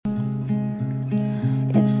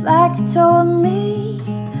It's like you told me,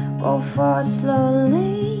 go for it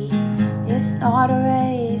slowly. It's not a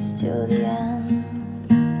race till the end.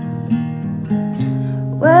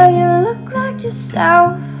 Well, you look like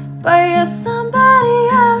yourself, but you're somebody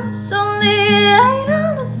else. Only it ain't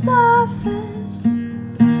on the surface.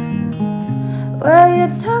 Well, you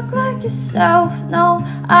talk like yourself. No,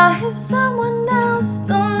 I hear someone else.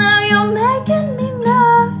 Though now you're making me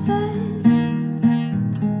nervous.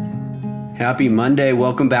 Happy Monday.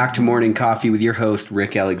 Welcome back to Morning Coffee with your host,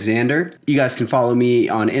 Rick Alexander. You guys can follow me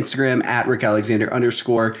on Instagram at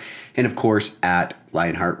 @RickAlexander_, and of course at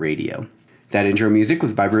Lionheart Radio. That intro music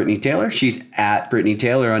was by Brittany Taylor. She's at Brittany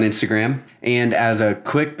Taylor on Instagram. And as a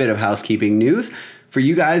quick bit of housekeeping news, for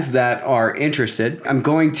you guys that are interested, I'm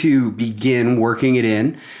going to begin working it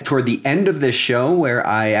in toward the end of this show, where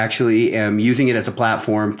I actually am using it as a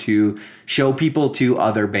platform to show people to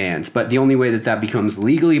other bands. But the only way that that becomes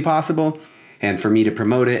legally possible and for me to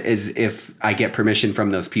promote it is if I get permission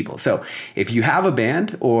from those people. So if you have a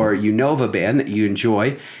band or you know of a band that you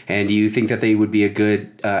enjoy and you think that they would be a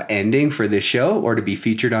good ending for this show or to be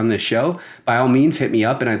featured on this show, by all means hit me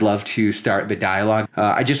up and I'd love to start the dialogue.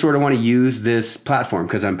 I just sort of want to use this platform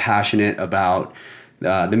because I'm passionate about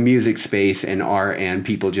the music space and art and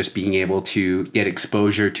people just being able to get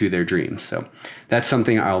exposure to their dreams. So that's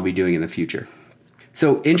something I'll be doing in the future.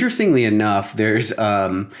 So interestingly enough, there's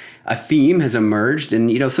a theme has emerged. And,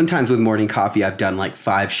 you know, sometimes with Morning Coffee, I've done like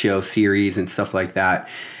 5-show series and stuff like that.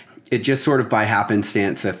 It just sort of by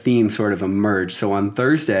happenstance, a theme sort of emerged. So on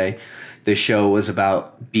Thursday, the show was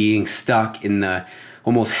about being stuck in the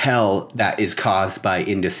almost hell that is caused by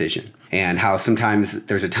indecision. And how sometimes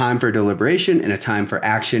there's a time for deliberation and a time for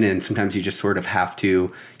action. And sometimes you just sort of have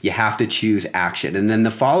to choose action. And then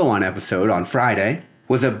the follow-on episode on Friday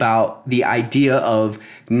was about the idea of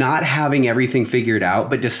not having everything figured out,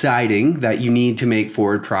 but deciding that you need to make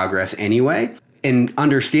forward progress anyway, and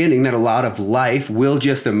understanding that a lot of life will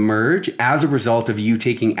just emerge as a result of you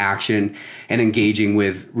taking action and engaging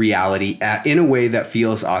with reality in a way that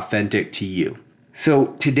feels authentic to you. So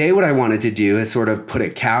today what I wanted to do is sort of put a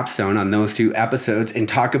capstone on those 2 episodes and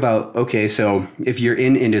talk about, okay, so if you're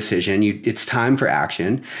in indecision, it's time for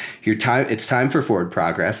action, it's time for forward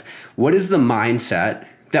progress. What is the mindset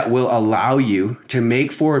that will allow you to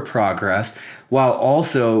make forward progress while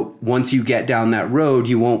also, once you get down that road,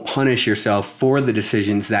 you won't punish yourself for the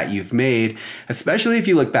decisions that you've made, especially if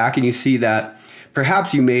you look back and you see that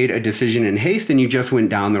perhaps you made a decision in haste and you just went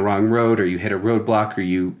down the wrong road, or you hit a roadblock, or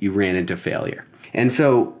you ran into failure. And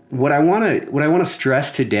so what I want to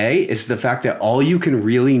stress today is the fact that all you can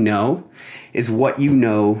really know is what you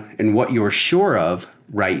know and what you're sure of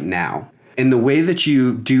right now. And the way that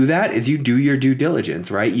you do that is you do your due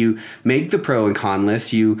diligence, right? You make the pro and con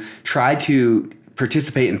list. You try to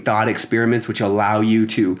participate in thought experiments which allow you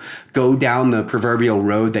to go down the proverbial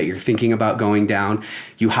road that you're thinking about going down.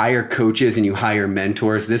 You hire coaches and you hire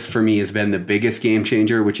mentors. This for me has been the biggest game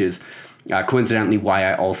changer, which is coincidentally why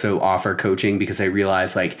I also offer coaching, because I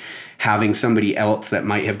realize like having somebody else that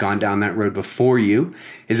might have gone down that road before you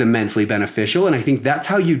is immensely beneficial. And I think that's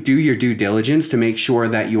how you do your due diligence to make sure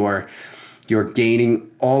that you're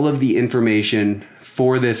gaining all of the information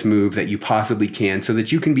for this move that you possibly can, so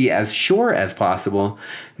that you can be as sure as possible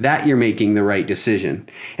that you're making the right decision.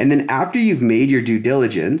 And then after you've made your due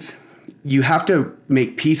diligence, you have to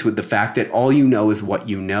make peace with the fact that all you know is what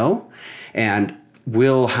you know. And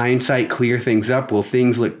will hindsight clear things up? Will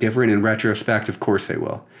things look different in retrospect? Of course they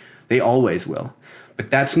will. They always will.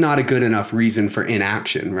 But that's not a good enough reason for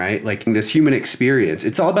inaction, right? Like in this human experience,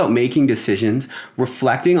 it's all about making decisions,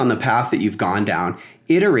 reflecting on the path that you've gone down,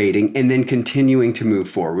 iterating, and then continuing to move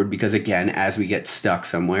forward. Because again, as we get stuck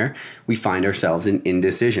somewhere, we find ourselves in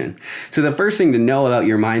indecision. So the first thing to know about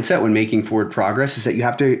your mindset when making forward progress is that you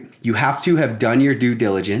have to have done your due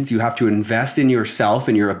diligence. You have to invest in yourself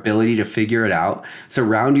and your ability to figure it out.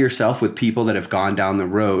 Surround yourself with people that have gone down the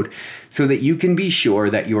road so that you can be sure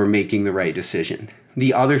that you're making the right decision.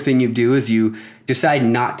 The other thing you do is you decide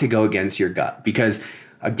not to go against your gut, because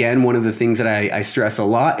again, one of the things that I stress a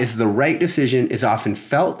lot is the right decision is often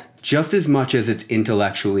felt just as much as it's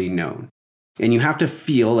intellectually known. And you have to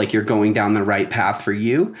feel like you're going down the right path for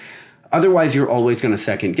you. Otherwise, you're always going to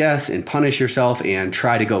second guess and punish yourself and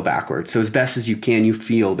try to go backwards. So as best as you can, you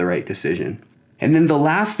feel the right decision. And then the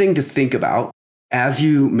last thing to think about as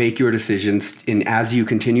you make your decisions and as you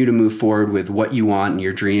continue to move forward with what you want and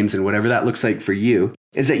your dreams and whatever that looks like for you,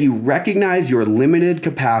 is that you recognize your limited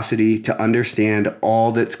capacity to understand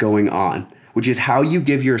all that's going on, which is how you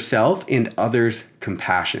give yourself and others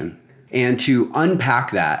compassion. And to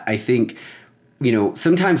unpack that, I think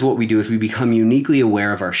sometimes what we do is we become uniquely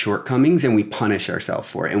aware of our shortcomings and we punish ourselves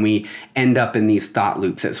for it. And we end up in these thought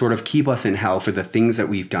loops that sort of keep us in hell for the things that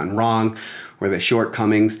we've done wrong or the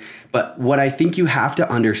shortcomings. But what I think you have to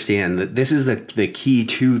understand, that this is the key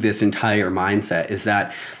to this entire mindset, is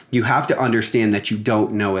that you have to understand that you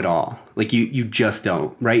don't know it all. Like you just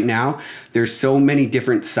don't. Right now, there's so many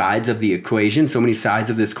different sides of the equation, so many sides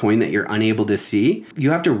of this coin that you're unable to see.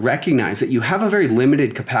 You have to recognize that you have a very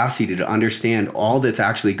limited capacity to understand all that's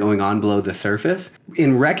actually going on below the surface.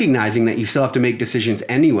 In recognizing that you still have to make decisions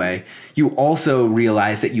anyway, you also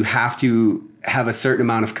realize that you have to have a certain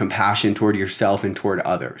amount of compassion toward yourself and toward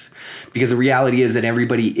others. Because the reality is that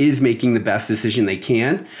everybody is making the best decision they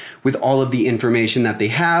can with all of the information that they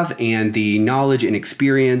have and the knowledge and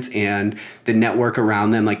experience and the network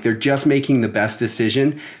around them. Like, they're just making the best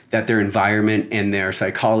decision that their environment and their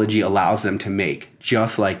psychology allows them to make,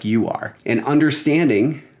 just like you are. And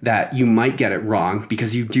understanding that you might get it wrong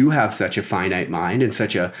because you do have such a finite mind and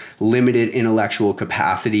such a limited intellectual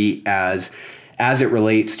capacity as it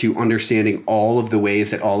relates to understanding all of the ways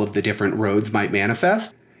that all of the different roads might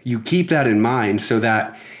manifest. You keep that in mind so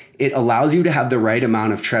that it allows you to have the right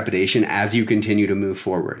amount of trepidation as you continue to move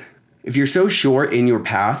forward. If you're so sure in your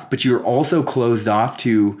path, but you're also closed off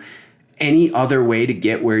to any other way to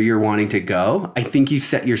get where you're wanting to go, I think you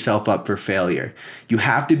set yourself up for failure. You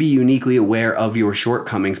have to be uniquely aware of your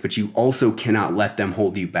shortcomings, but you also cannot let them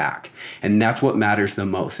hold you back. And that's what matters the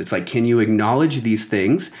most. It's like, can you acknowledge these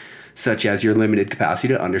things, such as your limited capacity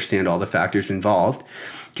to understand all the factors involved?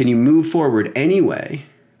 Can you move forward anyway,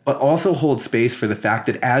 but also hold space for the fact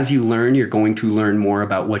that as you learn, you're going to learn more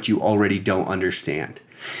about what you already don't understand.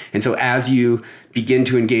 And so as you begin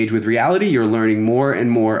to engage with reality, you're learning more and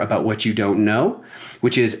more about what you don't know,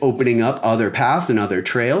 which is opening up other paths and other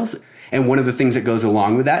trails. And one of the things that goes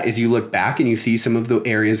along with that is you look back and you see some of the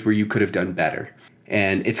areas where you could have done better.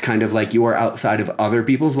 And it's kind of like you are outside of other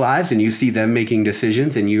people's lives and you see them making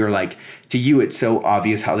decisions and you're like, to you, it's so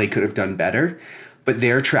obvious how they could have done better, but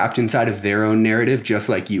they're trapped inside of their own narrative just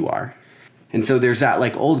like you are. And so there's that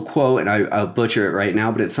like old quote, and I'll butcher it right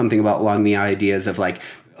now, but it's something about along the ideas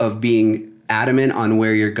of being adamant on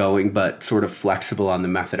where you're going, but sort of flexible on the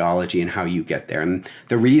methodology and how you get there. And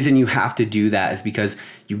the reason you have to do that is because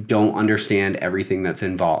you don't understand everything that's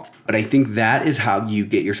involved. But I think that is how you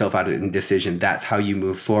get yourself out of indecision. That's how you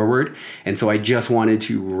move forward. And so I just wanted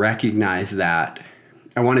to recognize that.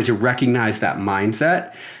 I wanted to recognize that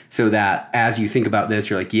mindset so that as you think about this,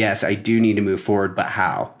 you're like, yes, I do need to move forward, but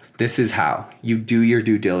how? This is how. You do your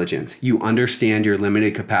due diligence. You understand your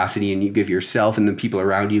limited capacity and you give yourself and the people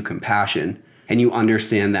around you compassion. And you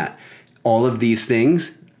understand that all of these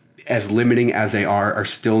things, as limiting as they are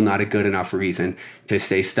still not a good enough reason to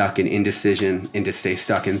stay stuck in indecision and to stay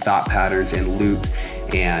stuck in thought patterns and loops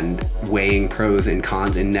and weighing pros and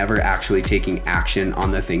cons and never actually taking action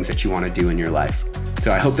on the things that you want to do in your life.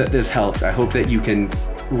 So I hope that this helps. I hope that you can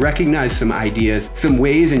recognize some ideas, some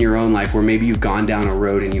ways in your own life where maybe you've gone down a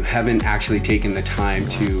road and you haven't actually taken the time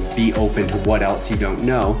to be open to what else you don't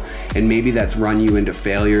know. And maybe that's run you into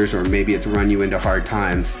failures or maybe it's run you into hard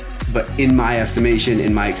times. But in my estimation,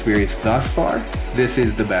 in my experience thus far, this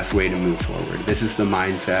is the best way to move forward. This is the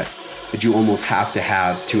mindset that you almost have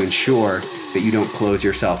to ensure that you don't close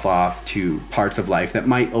yourself off to parts of life that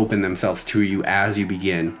might open themselves to you as you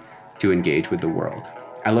begin to engage with the world.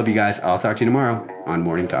 I love you guys. I'll talk to you tomorrow on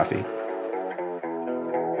Morning Coffee.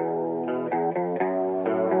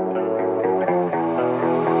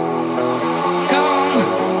 Come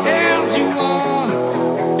as you are,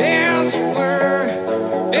 as you were,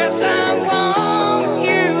 as I want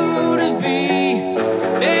you to be,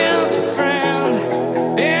 as a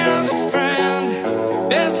friend, as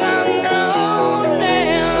unknown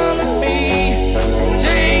enemy.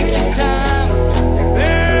 Take your time,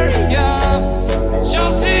 hurry up,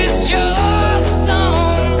 just is yours,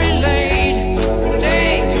 don't be late.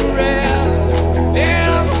 Take a rest,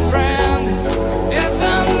 as a friend, as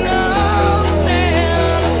unknown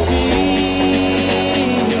enemy.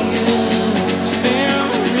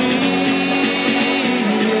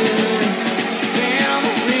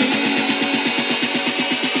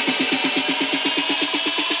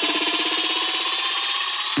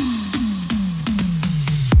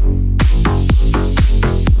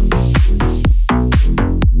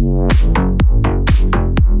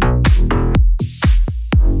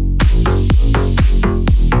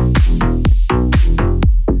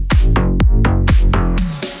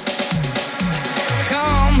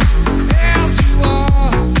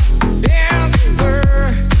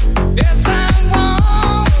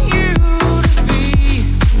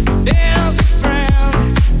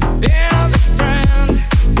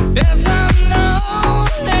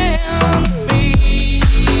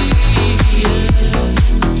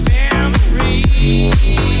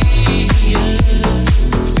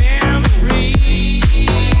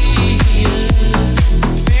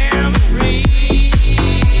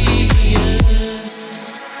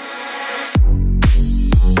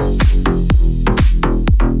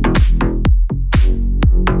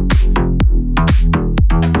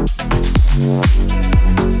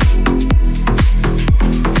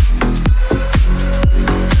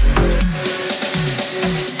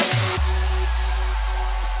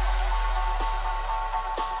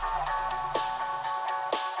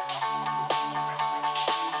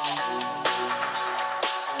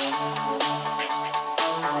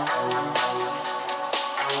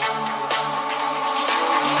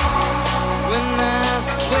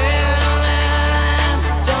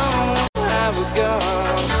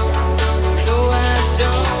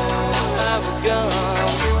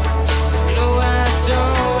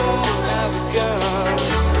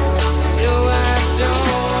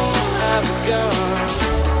 gone.